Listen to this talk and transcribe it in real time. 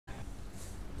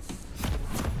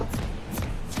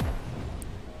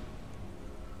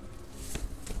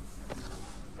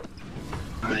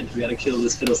We gotta kill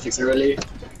this fiddlesticks early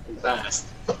and fast.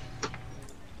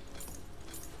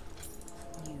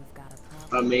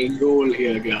 Our main goal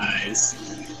here, guys.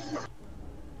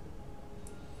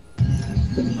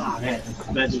 Oh man,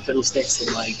 imagine fiddlesticks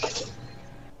and like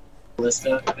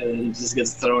Ballista, and then it just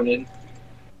gets thrown in.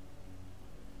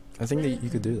 I think that you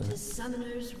could do that.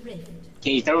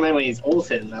 Can you throw him in when he's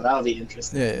ulted? Now that would be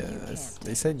interesting. Yeah,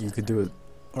 they said you could do it,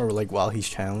 or like while he's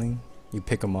channeling, you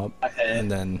pick him up, and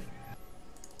then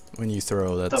when you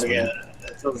throw, that's when...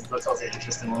 That's also an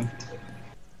interesting one.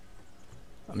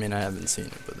 I mean, I haven't seen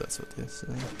it, but that's what they say.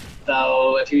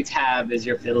 So if you tab, is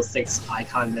your fiddlesticks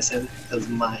icon missing? Because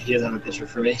he doesn't have a picture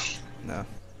for me. No,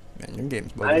 man, your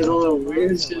game's bugging. Why is all the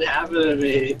weird shit happening to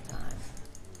me?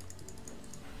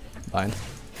 Fine.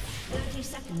 30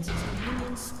 seconds until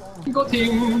minions spawn. Go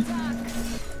team!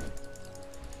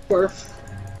 Worf.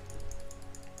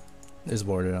 There's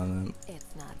warded on them.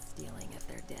 It's not stealing if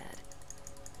they're dead.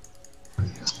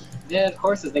 Yeah, of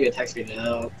course this nigga texts me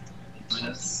now.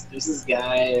 There's this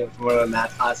guy from one of my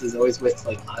math classes always waits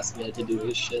like last minute to do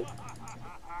his shit.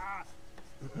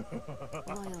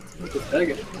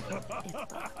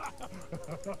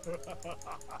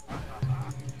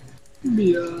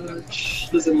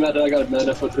 Biatch. Doesn't matter, I got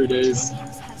mana for 3 days.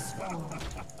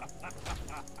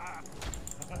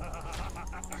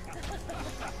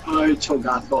 I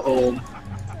got go home.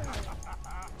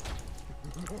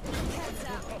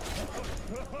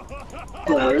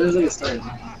 Where is he starting?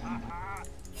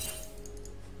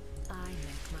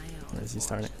 Where is he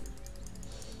starting?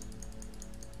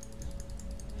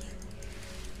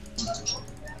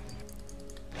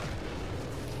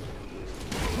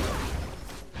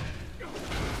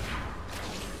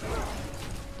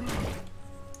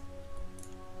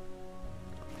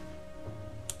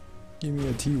 Give me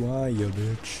a TY, you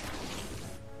bitch.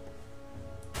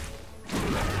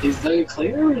 He's very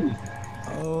clear.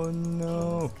 Oh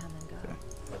no.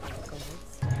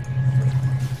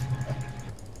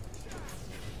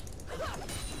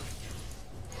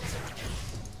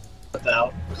 What the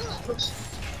hell?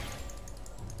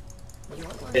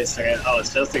 Wait a second. Oh,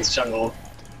 it's Fiddlestick's jungle.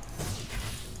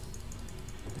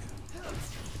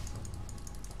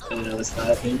 I didn't know this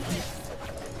happened.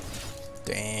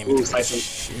 Damn, ooh,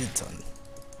 shit ton.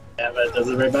 Yeah, but it does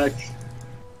it right back.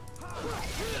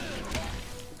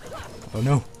 Oh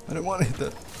no, I didn't want to hit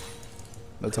that.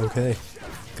 That's okay,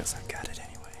 because I got it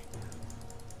anyway.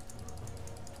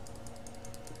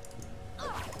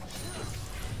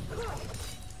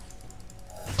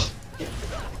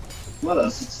 What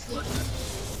up?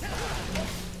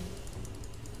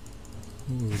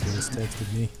 Ooh, just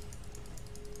texted me.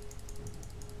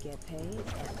 Get paid and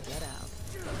get out.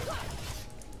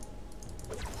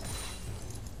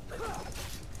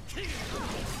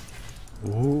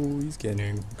 Oh, he's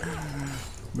getting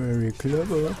very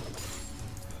clever.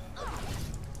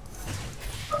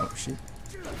 Oh shit.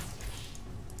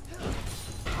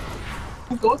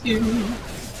 Got you.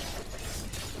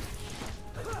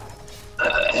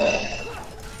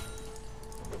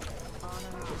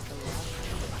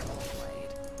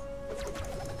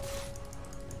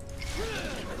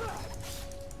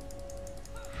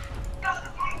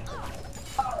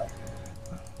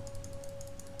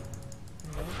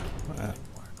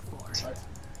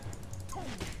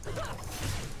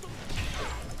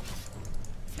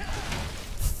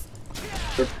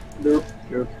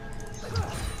 Derp.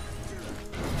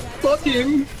 Fuck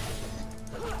him!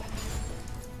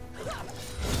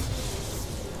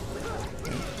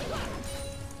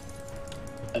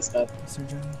 That's that.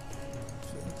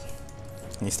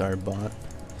 He started bot.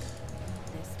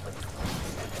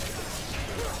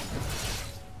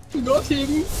 Got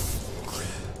him!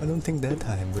 I don't think that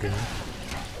time, bro.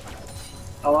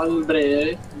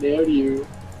 Hombre, dare you.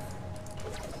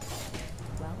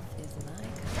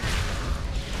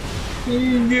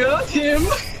 Got him!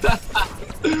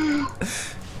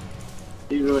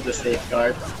 Even with the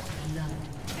safeguard.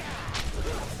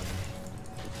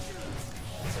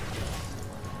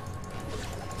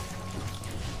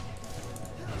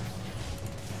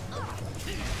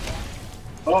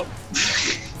 Oh!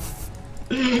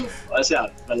 Watch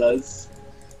out, fellas.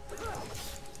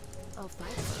 I'll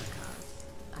fight for a cause.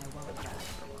 I won't die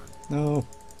for one. No.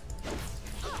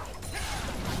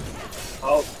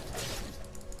 Oh.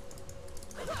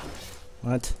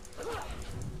 What?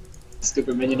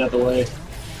 Stupid minion out the way.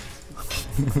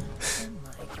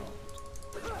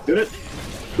 Did it!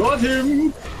 Got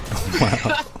him!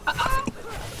 Wow.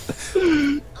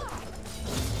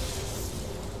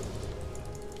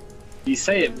 You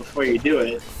say it before you do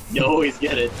it, you always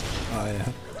get it. Oh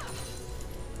yeah.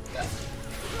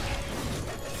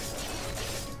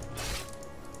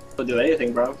 Don't do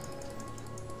anything, bro.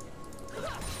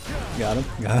 Got him.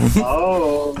 Got him.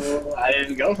 Oh, I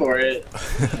didn't go for it.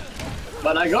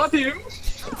 But I got him!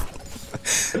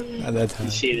 At that time.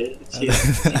 He cheated. Cheated.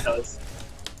 Cheat codes.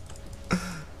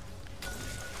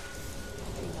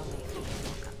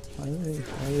 Why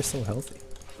are they so healthy?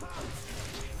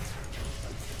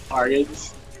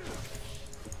 Targets.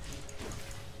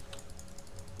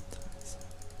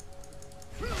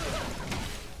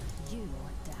 You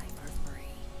die for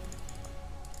free.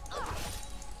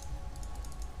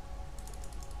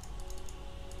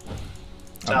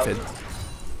 I'm fit.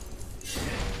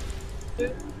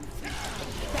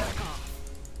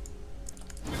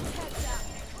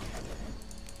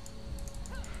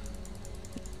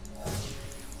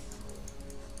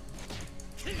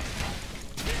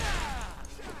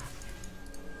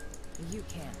 You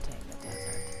can't take the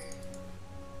desert.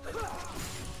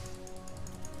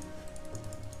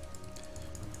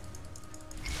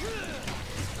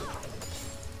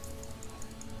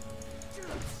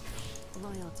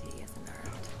 Loyalty isn't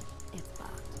earned. It's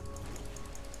bought.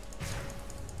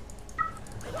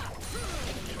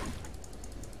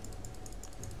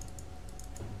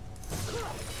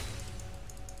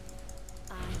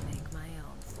 I make my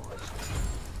own fortune.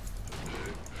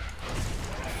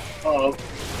 Uh-oh.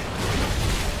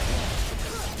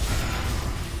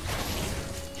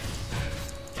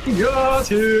 Got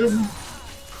him!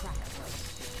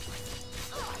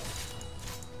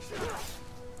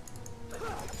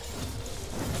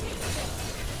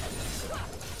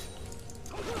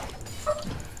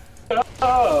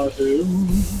 Got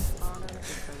him!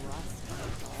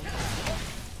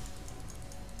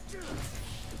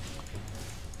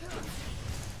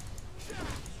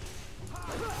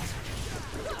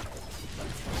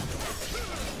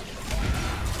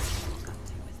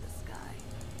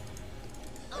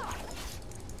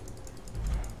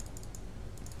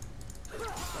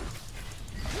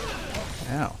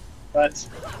 Ow. But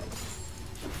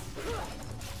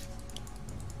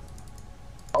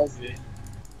Halsey.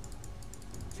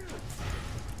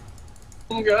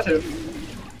 Got him.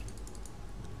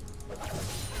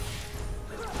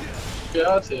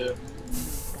 Got him.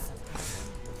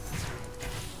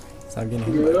 Stop getting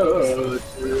hit by those.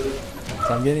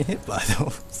 Stop getting hit by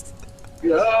those.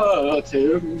 Got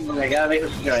him. I gotta make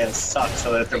them guys suck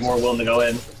so that they're more willing to go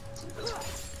in.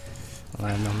 Well, I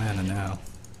have no mana now.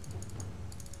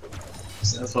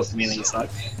 So that's supposed to mean that you suck.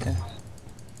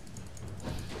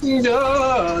 Yeah.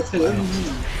 Got him.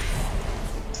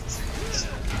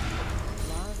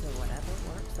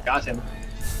 Got him.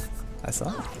 I saw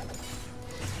it.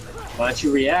 Why don't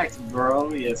you react,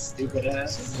 bro, you stupid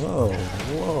ass? Whoa,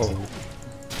 whoa.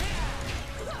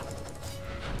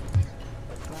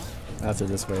 After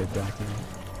this wave back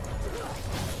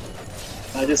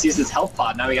in. I just used his health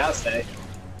pod, now we gotta stay.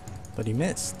 But he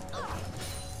missed.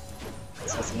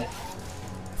 That's it.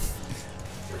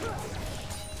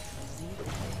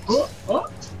 Oh, oh,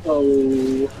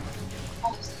 oh.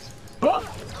 Oh,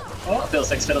 oh.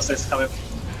 Fiddlesticks coming.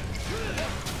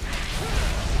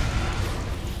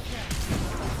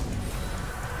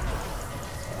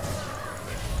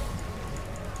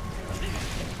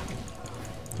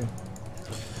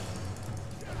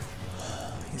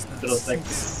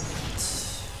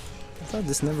 Fiddlesticks. I thought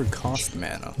this never cost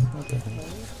mana. What the hell?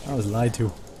 I was lied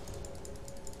to.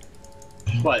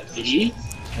 What, E?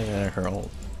 Yeah, her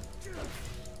ult.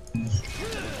 You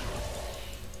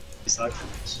suck.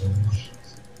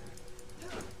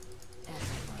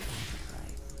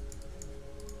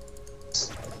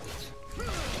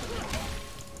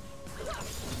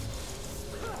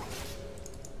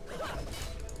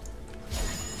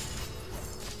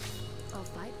 I'll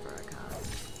fight for a cause.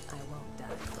 I won't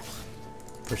die for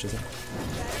one. Pushes him.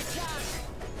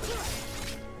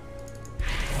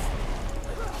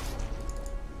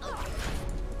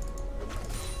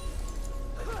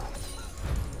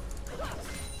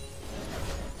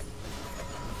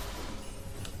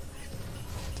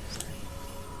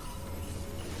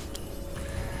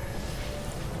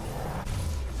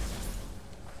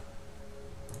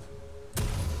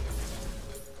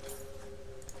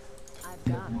 I've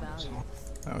got values.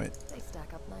 Oh wait. They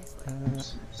stack up nicely.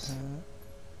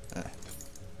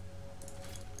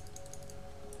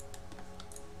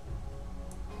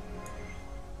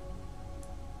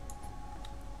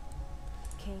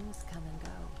 Kings come and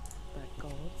go, but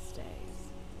gold stays.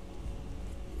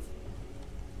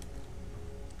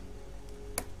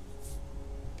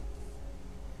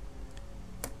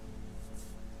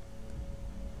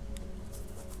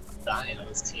 Dying on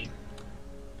this team.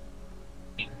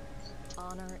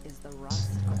 Honor is the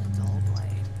rust on a dull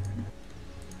blade.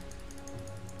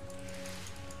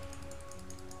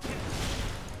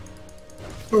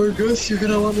 Or Ghost, you're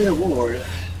gonna want me to ward.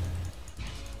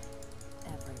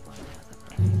 Everyone has a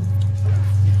price.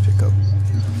 Pick up.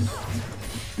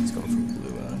 Let's go for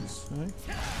blue eyes. Right?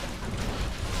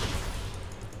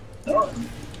 Oh.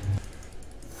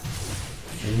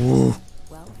 Woo.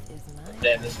 Wealth is mine.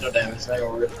 Damage, no damage, I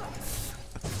ward.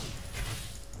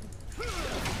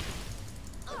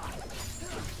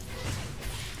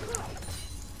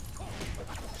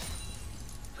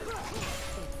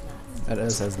 That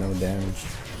Ez has no damage.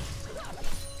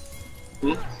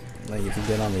 Hmm? Like if you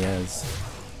get on the Ez,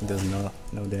 it does no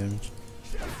damage.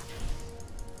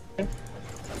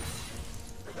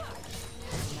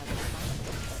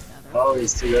 Oh,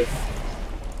 he's too good.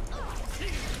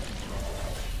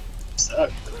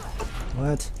 Suck.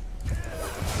 What?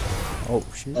 Oh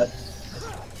shit. What?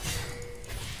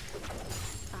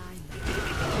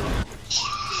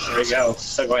 There we go.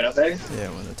 Still going up there? Yeah,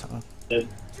 we're on the top. Good.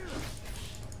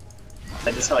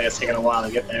 I just felt like it's taking a while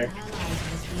to get there.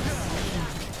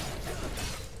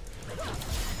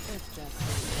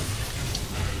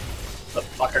 The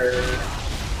fucker.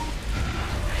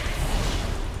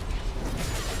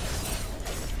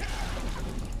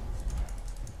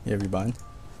 You have your bind?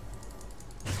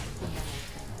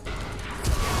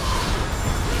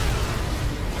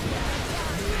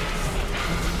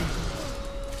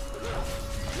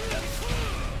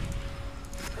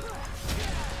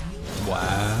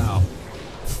 Wow.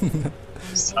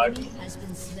 Suck. Has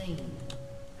been slain.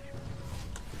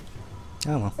 I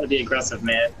don't know. Gotta be aggressive,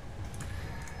 man.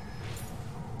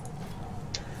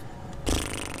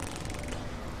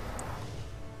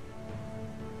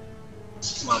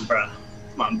 Come on, bruh.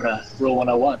 Come on, bruh. Rule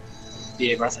 101.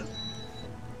 Be aggressive.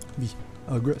 Be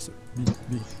aggressive. Be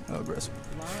aggressive.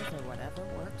 Laws or whatever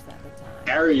works at the time.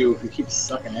 Carry you who keeps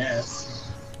sucking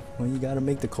ass. Well, you gotta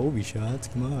make the Kobe shots.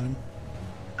 Come on.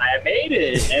 I made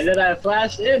it, and then I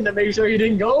flashed in to make sure he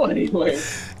didn't go anywhere.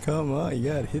 Come on,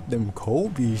 you gotta hit them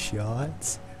Kobe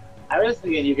shots. I was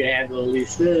thinking you could handle Lee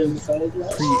Sin, so I was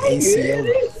like,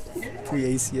 Pre-ACL.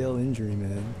 Pre-ACL injury,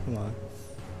 man. Come on.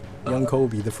 Young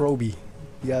Kobe, the Froby.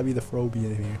 You gotta be the Froby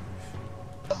in here.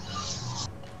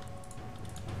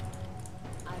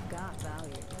 I've got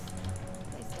values.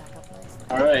 They stack up nicely.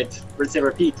 Alright, rinse and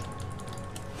repeat.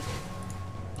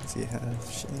 Let's see how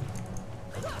shit. An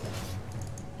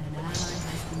ally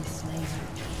has been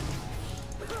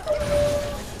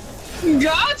slain.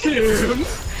 Got him!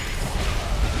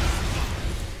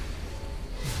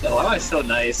 Oh, why am I so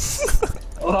nice?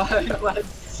 Why am I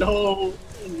so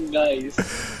nice?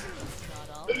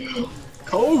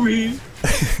 Kobe! You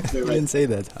didn't say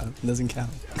that, Tom. It doesn't count.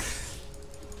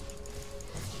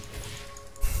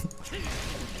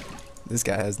 This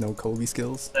guy has no Kobe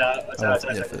skills. Yeah, that's yeah.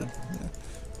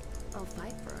 I'll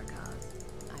fight for a cause.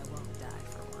 I won't die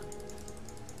for one.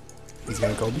 He's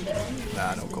gonna Kobe?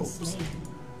 Nah, no Kobe's.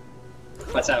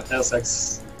 What's up,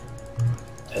 L6?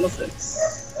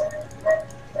 L6.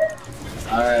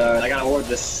 Alright, I gotta ward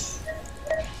this.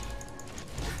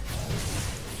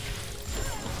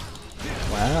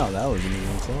 Wow, that wasn't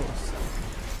even close.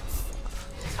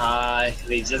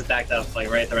 He just backed up, like,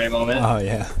 right at the right moment. Oh,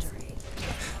 yeah.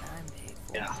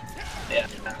 Yeah. Yeah.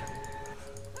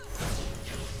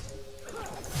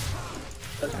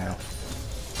 Ow.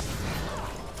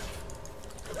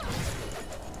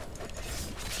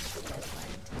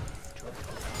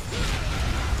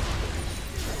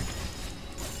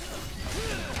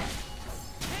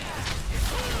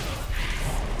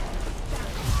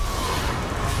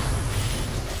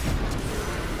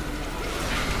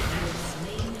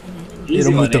 Hit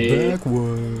him with the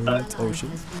backward. Oh shit.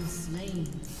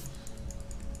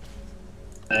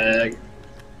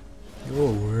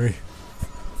 Don't worry.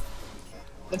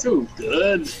 That's too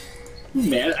good.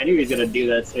 Man, I knew he was gonna do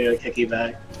that too, kick you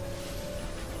back.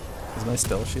 Is my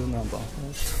stealth shield not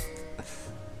buffed?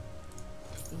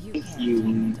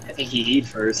 I think he eat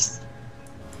first.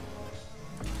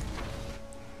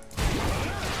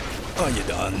 Oh, you're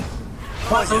done.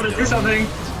 Come on, someone do something!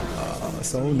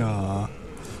 So nah.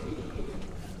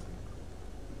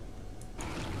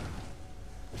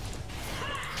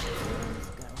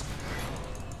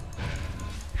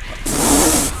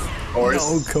 Of course.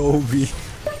 No, Kobe.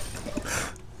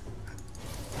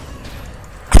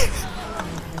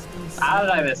 How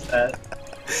did I miss that?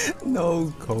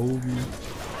 No, Kobe.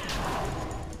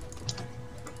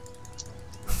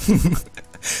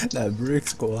 That brick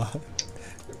squad.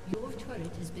 Your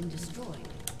turret has been destroyed.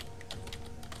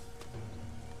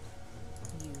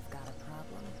 You've got a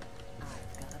problem.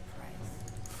 I've got a price.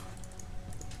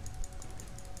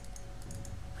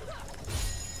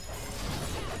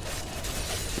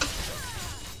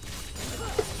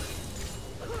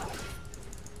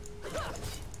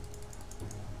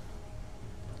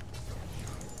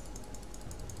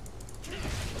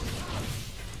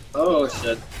 Oh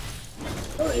shit.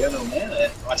 Oh, you got no mana.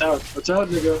 Watch out,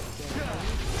 nigga.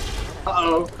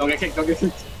 Uh-oh. Don't get kicked, don't get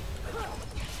kicked.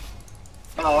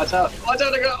 Oh, watch out,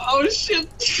 nigga. Oh shit.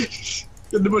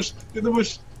 Get in the bush,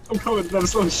 I'm coming, I'm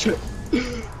slow as shit.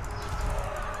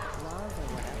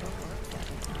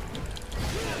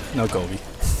 No Kobe.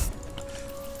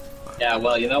 Yeah,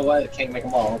 well, you know what? Can't make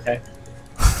them all, okay?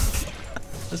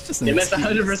 That's just an You missed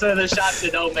excuse. 100% of the shots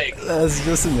you don't make. That's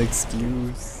just an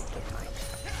excuse.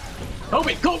 Go!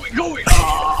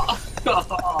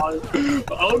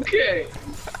 Oh. Okay.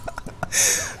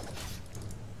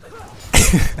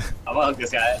 I'm gonna hug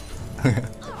this guy.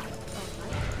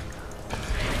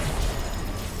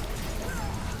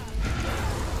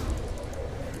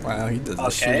 Wow, he does a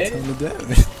Okay. shit ton of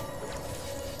damage.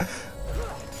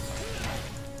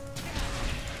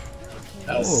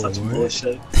 That was Oh, such man.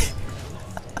 bullshit.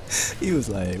 He was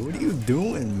like, "What are you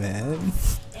doing, man?"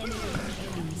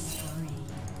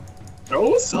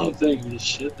 Throw something, you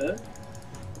shit, man.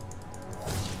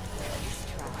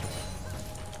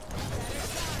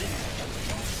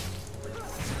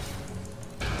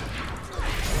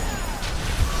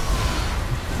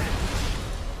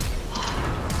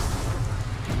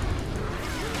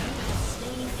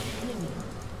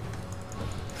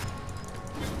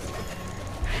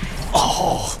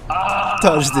 Oh,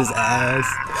 touched his ass.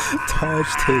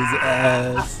 Touched his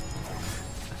ass.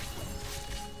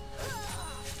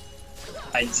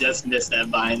 I just missed that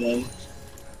bind in.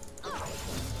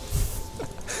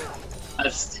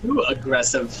 That's 2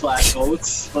 aggressive flash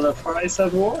ults for the price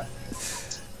of 1.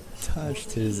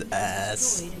 Touched his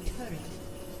ass.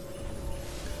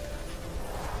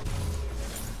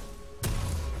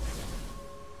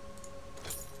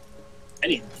 I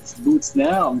need these boots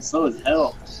now, I'm slow as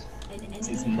hell.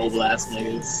 These mobile ass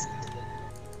niggas.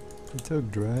 He took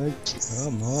drag.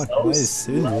 Come on, So nice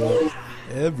slow. Sivir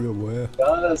everywhere.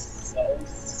 Just so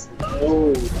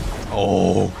slow.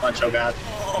 Oh. Punch, oh god.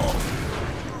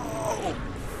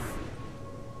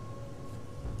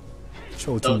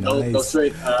 Cho too Go nice.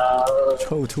 straight.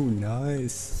 Cho too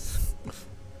nice. What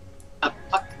the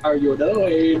fuck are you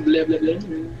doing? Blah blah blah.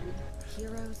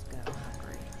 Heroes go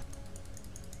hungry.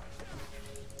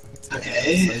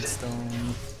 Okay.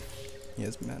 Sightstone.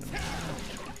 Yes, man.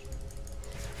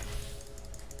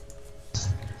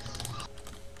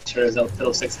 Sure as hell,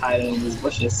 Fiddlesticks hiding in these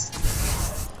bushes.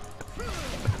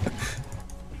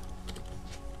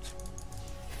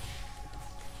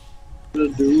 The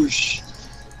douche.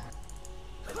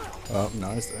 Oh,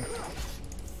 nice there.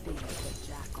 Be a good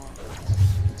jackal.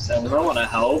 So we don't want to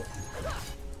help.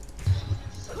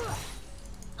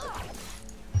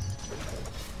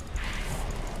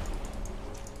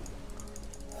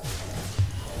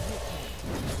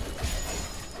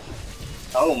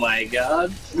 Oh my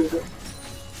god. Alright,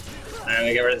 I'm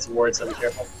gonna get rid of this ward, so be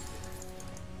careful.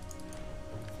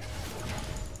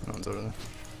 No one's over there.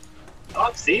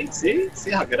 Oh, see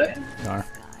how good I am? Nar.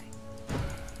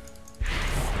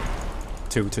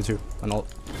 2. An ult.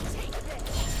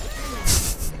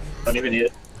 Don't even need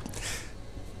it.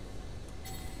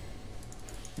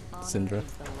 Syndra.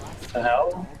 What the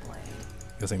hell?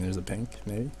 Guessing there's a pink,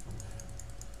 maybe?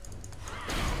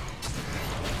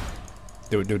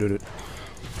 Do it. It's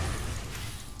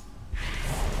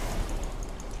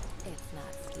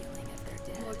not stealing if they're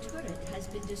dead. Your turret has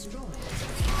been destroyed.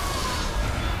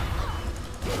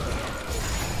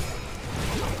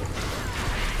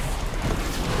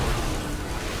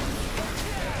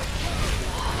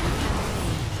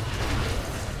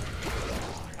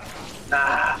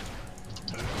 Ah!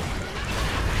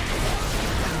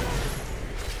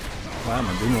 Wow,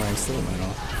 my boomerang still went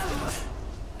off.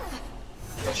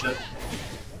 Oh shit.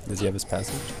 Does he have his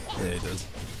passive? Yeah, he does.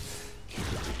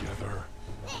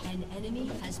 An enemy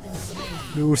has been slain.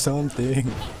 Do something.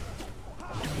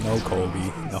 No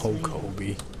Kobe. No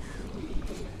Kobe.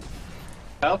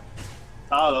 Oh?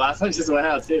 Oh, the last one just went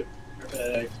out too.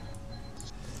 Perfect.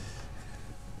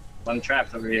 I'm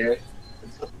trapped over here.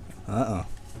 Uh-oh.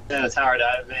 Yeah, the tower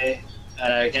died of me.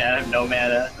 And I have no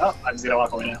mana. Oh, I'm just gonna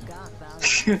walk away now. God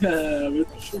value.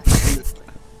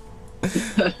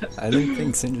 I didn't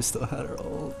think Syndra still had her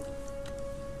ult.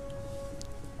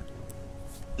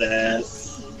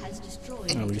 Has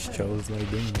destroyed. At least chose like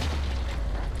doing it.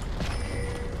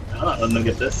 I'm not letting them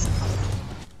get this.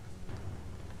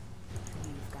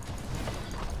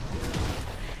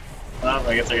 Oh,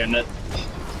 I guess they're getting it.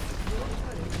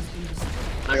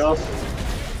 Back off.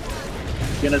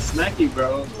 Gonna smack you,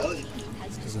 bro. I'm telling you.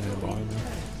 Isn't it a bar there?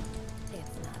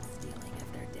 It's not stealing if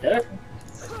they're dead. Careful.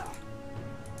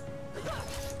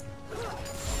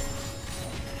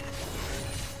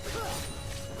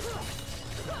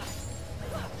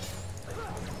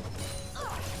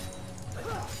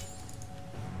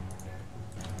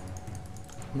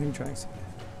 Maybe try some.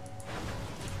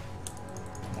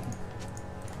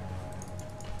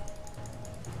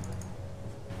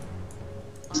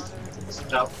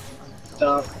 Stop.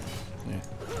 Stop. Yeah.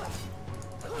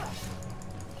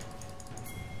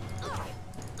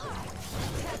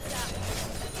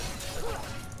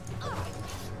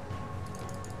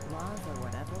 Laws or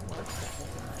whatever works at the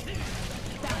time.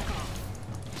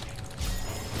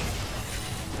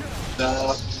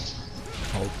 Stop.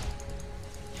 Hold.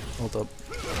 Hold up.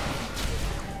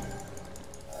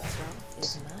 Stealth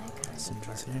is my kind of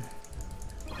Sindra's here.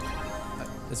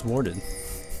 It's warded.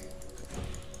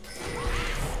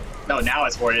 No, now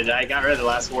it's warded. I got rid of the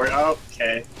last ward. Oh,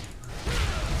 okay.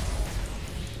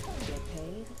 get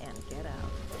paid and get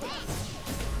out.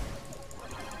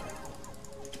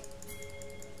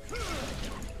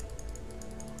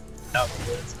 No,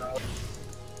 it's not.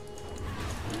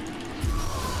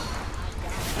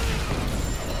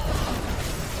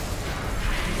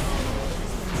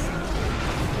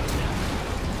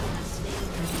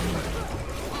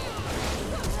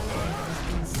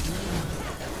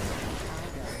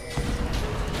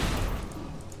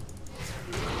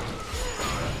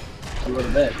 A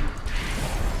little bit.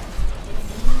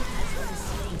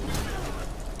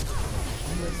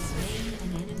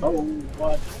 Oh,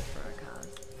 what? For a cause,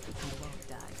 I won't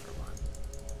die for one.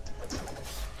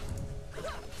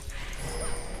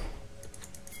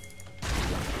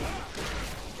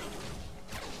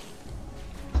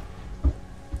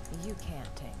 You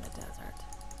can't tame the desert.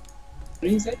 What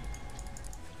did you say?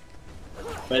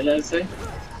 What did I say?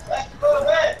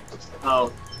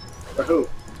 Oh, for who?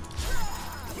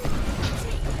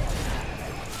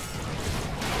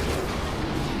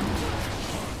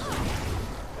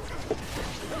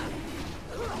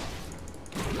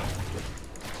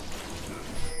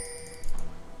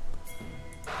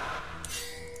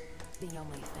 The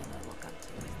only thing I look up to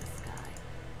is the sky.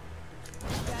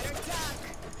 Better duck!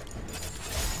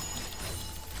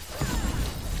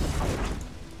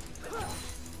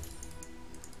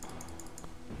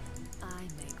 I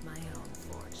make my own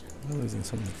fortune. I'm losing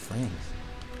so many frames.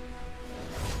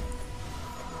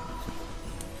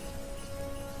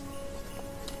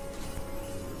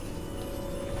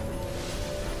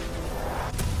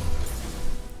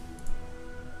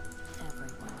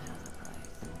 Everyone has a price.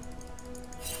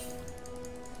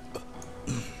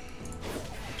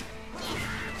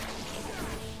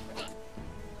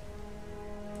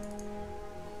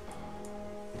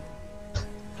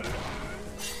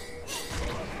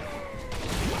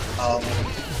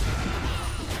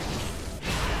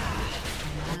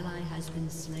 Ally has been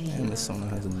slain. And this Sona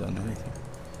hasn't done anything.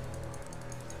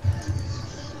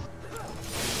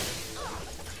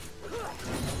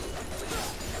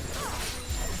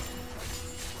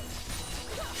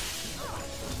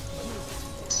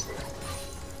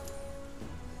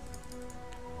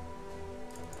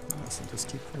 So just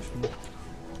keep pushing.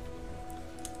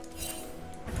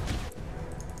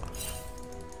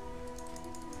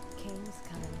 Kings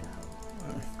come and go.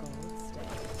 Gold stays.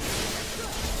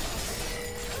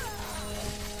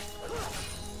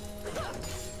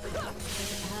 An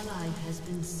ally has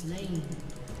been slain.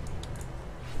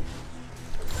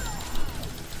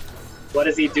 What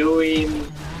is he doing? An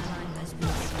ally has been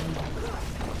slain.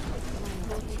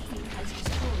 Your team has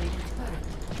destroyed a turret.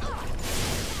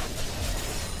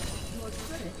 Your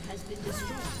turret has been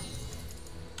destroyed.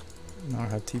 Now I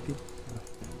have TP.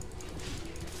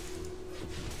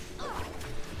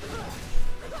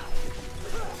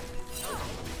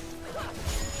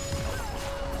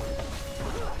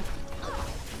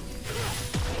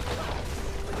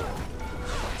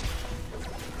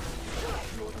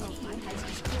 Your team has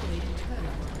destroyed a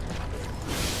turret.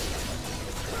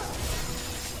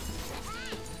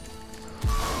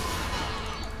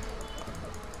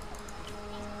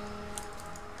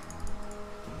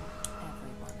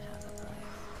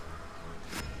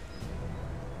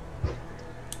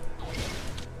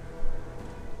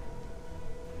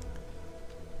 has a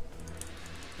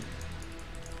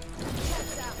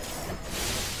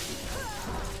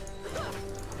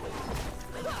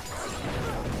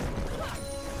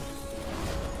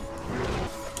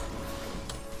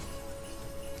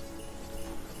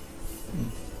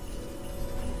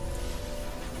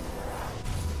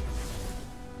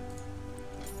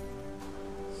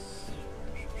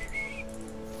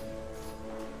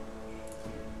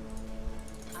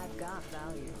I've got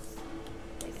values.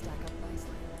 They stack up nicely.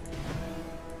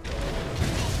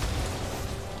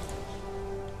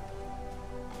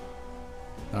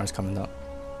 Nara's coming up.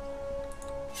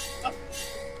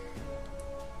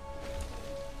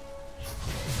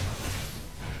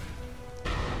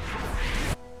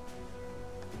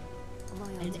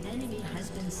 An enemy has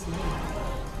been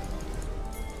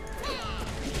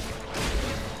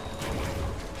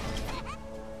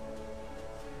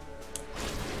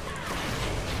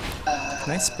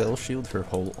Can I spell shield her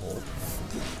whole ult?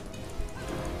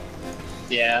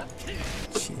 Yeah.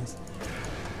 Jeez.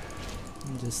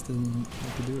 I just didn't know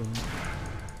what to do.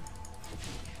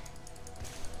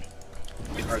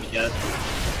 Be hard to get.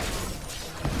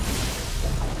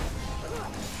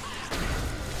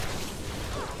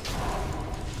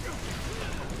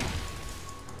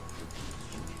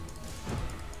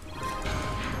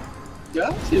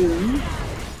 Got to.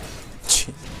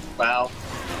 Jeez. Wow.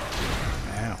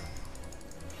 Wow.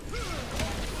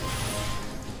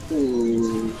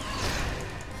 Ooh.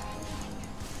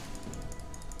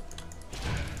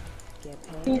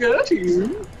 Got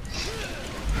you.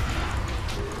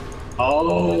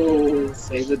 Oh,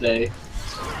 save the day.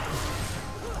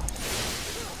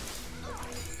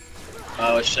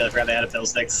 Oh shit, I forgot they had a fill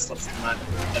sticks. Let's not.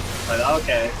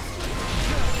 Okay.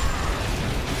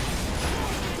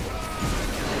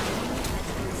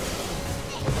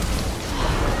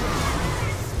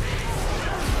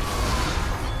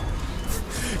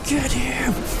 Get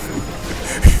him!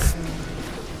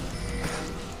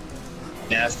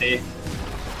 Nasty.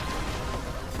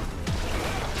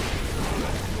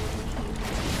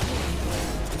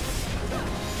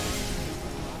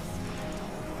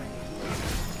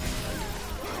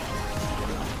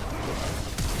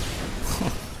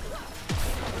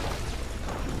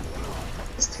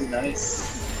 It's too nice.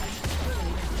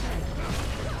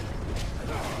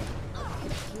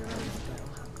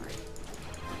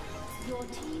 Your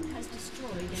team has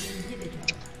destroyed an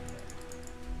inhibitor.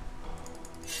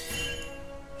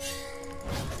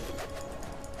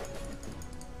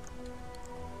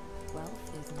 Wealth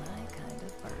is my kind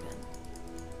of burden.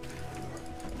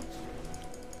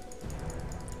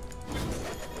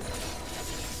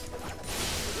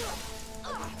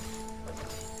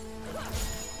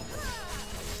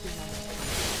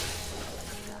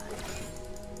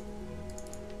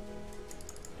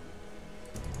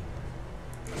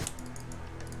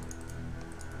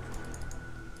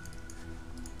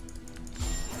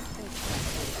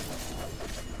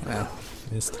 Wow,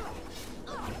 missed.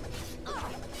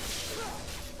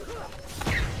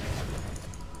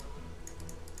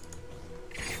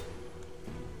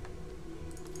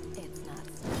 It's not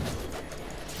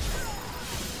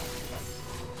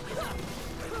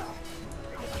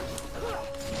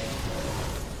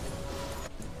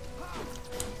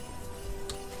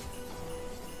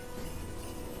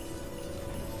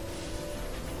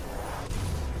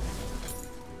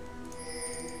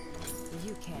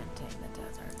You can't tame the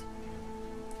desert.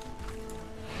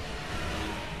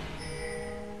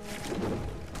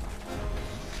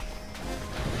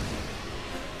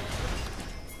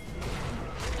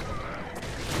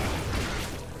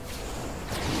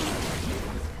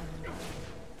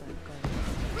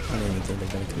 I don't even think they're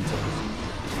gonna continue.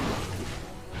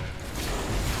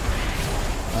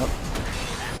 Oh.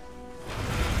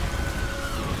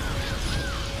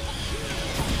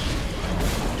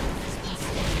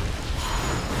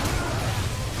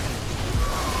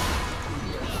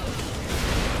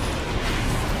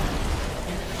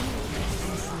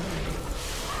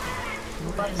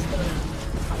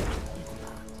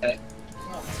 Okay.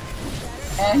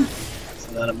 And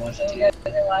So not a much. so you guys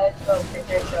didn't want to go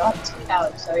figure it out to the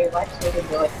couch, so you watched me do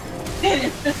it.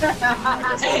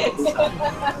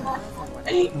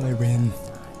 I win.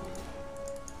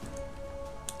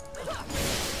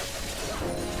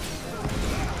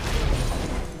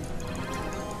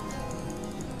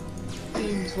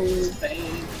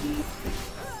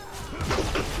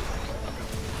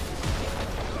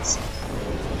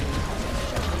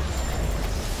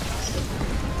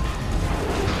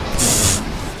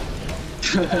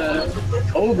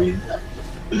 Kobe.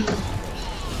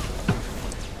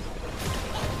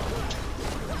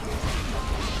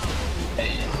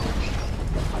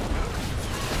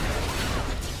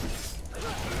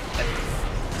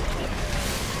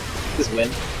 Just win.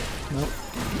 Nope.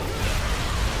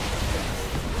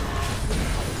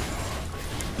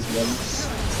 Just win.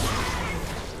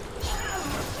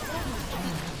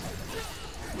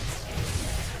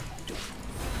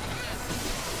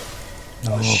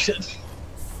 No. Oh shit.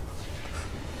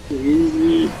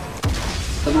 Easy.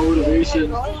 The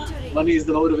motivation. Money is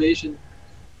the motivation.